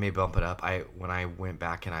I may bump it up. When I went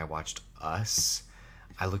back and I watched Us,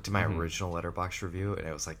 I looked at my original Letterboxd review and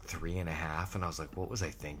it was like 3.5, and I was like, what was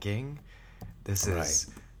I thinking? This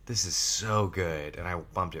is so good, and I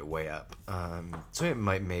bumped it way up. So it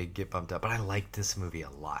may get bumped up, but I like this movie a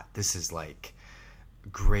lot. This is like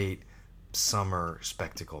great summer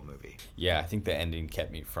spectacle movie. Yeah, I think the ending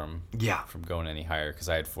kept me from going any higher because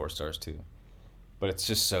I had 4 stars too. But it's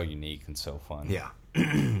just so unique and so fun. Yeah.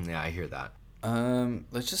 Yeah, I hear that.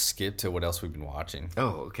 Let's just skip to what else we've been watching.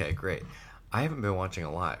 Oh, okay, great. I haven't been watching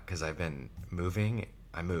a lot because I've been moving.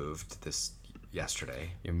 I moved this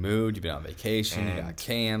yesterday. You moved, you've been on vacation, you got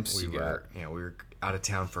camps, we were out of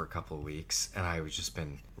town for a couple of weeks, and I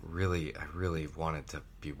really wanted to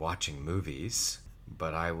be watching movies.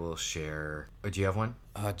 But I will share. Do you have one?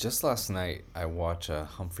 Just last night, I watched a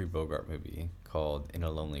Humphrey Bogart movie called In a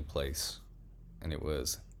Lonely Place, and it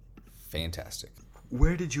was fantastic.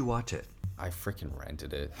 Where did you watch it? I freaking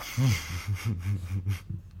rented it.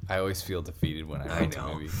 I always feel defeated when I rent a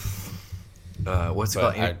movie. What's it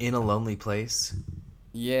called? In a Lonely Place?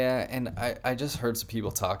 Yeah, and I just heard some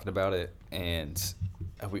people talking about it, and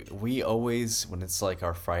we always, when it's like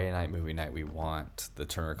our Friday night movie night, we want the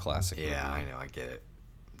Turner Classic movie. Yeah, I know, I get it.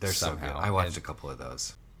 They're somehow so good. I watched a couple of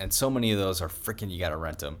those. And so many of those are freaking, you gotta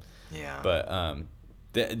rent them. Yeah. But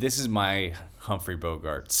this is my Humphrey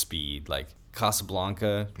Bogart speed. Like,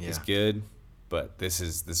 Casablanca is good, but this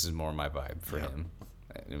is more my vibe for him.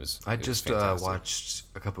 I just watched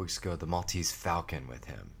a couple weeks ago The Maltese Falcon with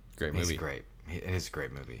him. Great movie. He's great. It is a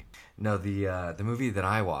great movie. No, the movie that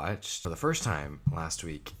I watched for the first time last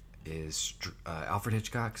week is Alfred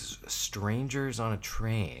Hitchcock's Strangers on a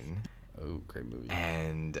Train. Oh, great movie.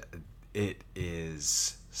 And it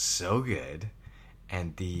is so good.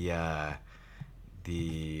 And the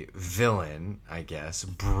villain, I guess,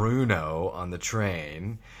 Bruno on the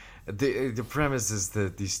train. The premise is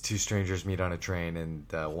that these two strangers meet on a train, and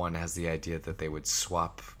one has the idea that they would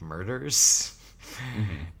swap murders.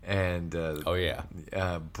 And Oh yeah,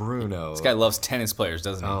 Bruno. this guy loves tennis players,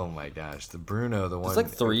 doesn't he? Oh my gosh, the Bruno, the one. There's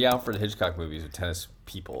like 3 Alfred Hitchcock movies with tennis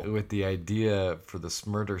people. With the idea for the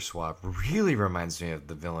murder swap really reminds me of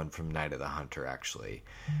the villain from Night of the Hunter, actually.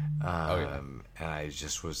 And I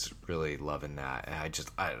just was really loving that. And I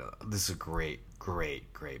don't know, this is a great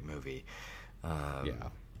movie. Yeah.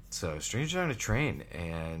 So Stranger on a Train,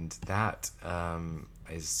 and that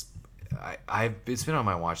is, it's been on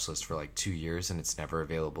my watch list for like 2 years, and it's never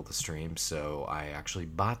available to stream. So I actually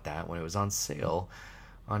bought that when it was on sale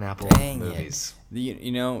on Apple Movies.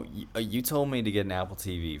 You told me to get an Apple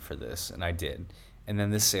TV for this, and I did. And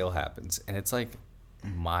then this sale happens, and it's like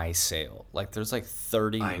my sale. Like there's like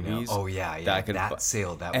 30 movies. Oh yeah, that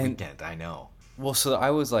sale that weekend. I know. Well, so I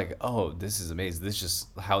was like, oh, this is amazing. This is just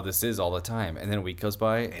how this is all the time. And then a week goes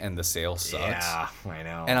by, and the sale sucks. Yeah, I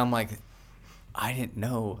know. And I'm like, I didn't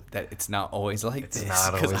know that it's not always like this.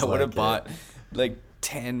 Not because always I would have like bought like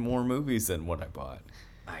 10 more movies than what I bought.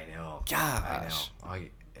 I know. Gosh. I know.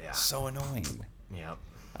 Yeah. So annoying. Yep.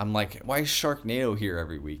 I'm like, why is Sharknado here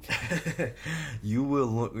every week?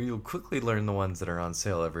 You'll quickly learn the ones that are on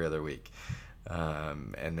sale every other week.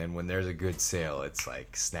 And then when there's a good sale, it's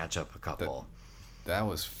like snatch up a couple. That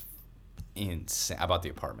was insane. I bought The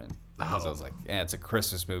Apartment. Because I was like, yeah, it's a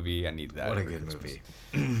Christmas movie. I need that. What a every good Christmas.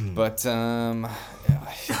 movie. But,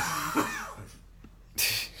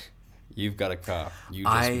 you've got a cough. You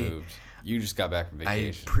just moved. You just got back from I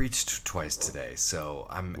vacation. preached twice today, so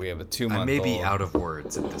We have a I may 2-month-old. be out of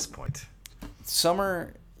words at this point.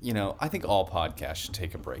 Summer, I think all podcasts should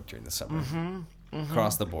take a break during the summer.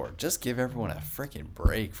 Across the board. Just give everyone a freaking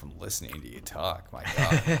break from listening to you talk. My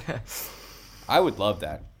God. I would love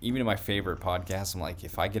that. Even in my favorite podcasts, I'm like,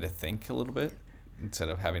 if I get to think a little bit instead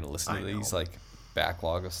of having to listen to these like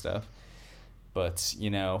backlog of stuff. But,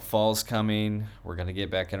 fall's coming. We're going to get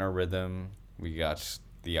back in our rhythm. We got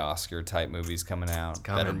the Oscar type movies coming out.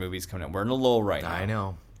 Better movies coming out. We're in a lull right now. I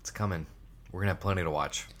know. It's coming. We're going to have plenty to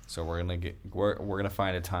watch. So we're gonna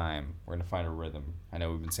find a time. We're gonna find a rhythm. I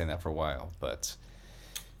know we've been saying that for a while, but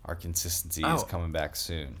our consistency is coming back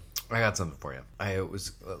soon. I got something for you. I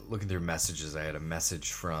was looking through messages. I had a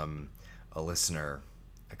message from a listener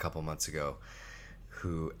a couple months ago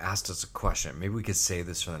who asked us a question. Maybe we could save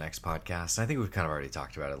this for the next podcast. I think we've kind of already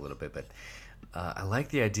talked about it a little bit, but I like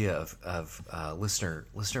the idea of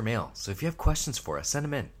listener mail. So if you have questions for us, send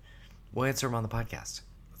them in. We'll answer them on the podcast.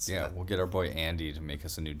 We'll get our boy Andy to make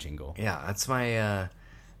us a new jingle. Yeah, that's my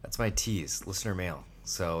tease, listener mail.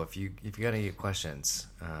 So if you got any questions,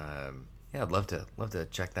 I'd love to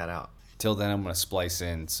check that out. Till then, I'm gonna splice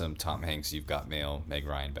in some Tom Hanks, You've Got Mail, Meg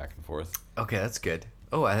Ryan back and forth. Okay, that's good.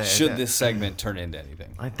 Oh, should this segment turn into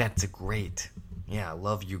anything? That's a great. Yeah, I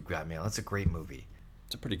love You Got Mail. That's a great movie.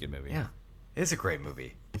 It's a pretty good movie. Yeah, it's a great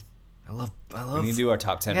movie. I love. We need to do our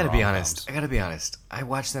top 10. I gotta be honest. I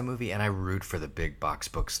watched that movie and I root for the big box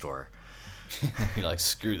bookstore. You're like,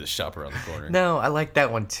 screw the shop around the corner. No, I like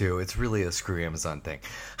that one too. It's really a screw Amazon thing.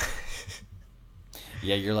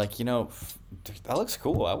 Yeah, you're like, that looks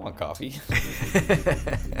cool. I want coffee.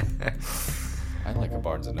 I like a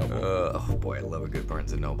Barnes & Noble. Oh boy, I love a good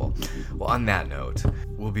Barnes & Noble. Well, on that note,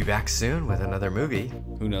 we'll be back soon with another movie.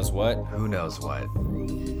 Who knows what? Who knows what?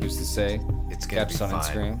 Who's to say? It's gonna Catch be us on fun.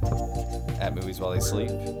 Instagram at Movies While They Sleep.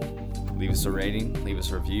 Leave us a rating. Leave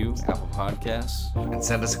us a review. Apple Podcasts. And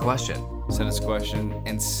send us a question. Send us a question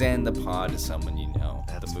and send the pod to someone you know.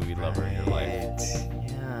 That's the movie lover in your life.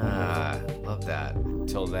 Yeah, love that.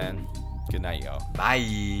 Till then, good night, y'all.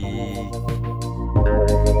 Bye.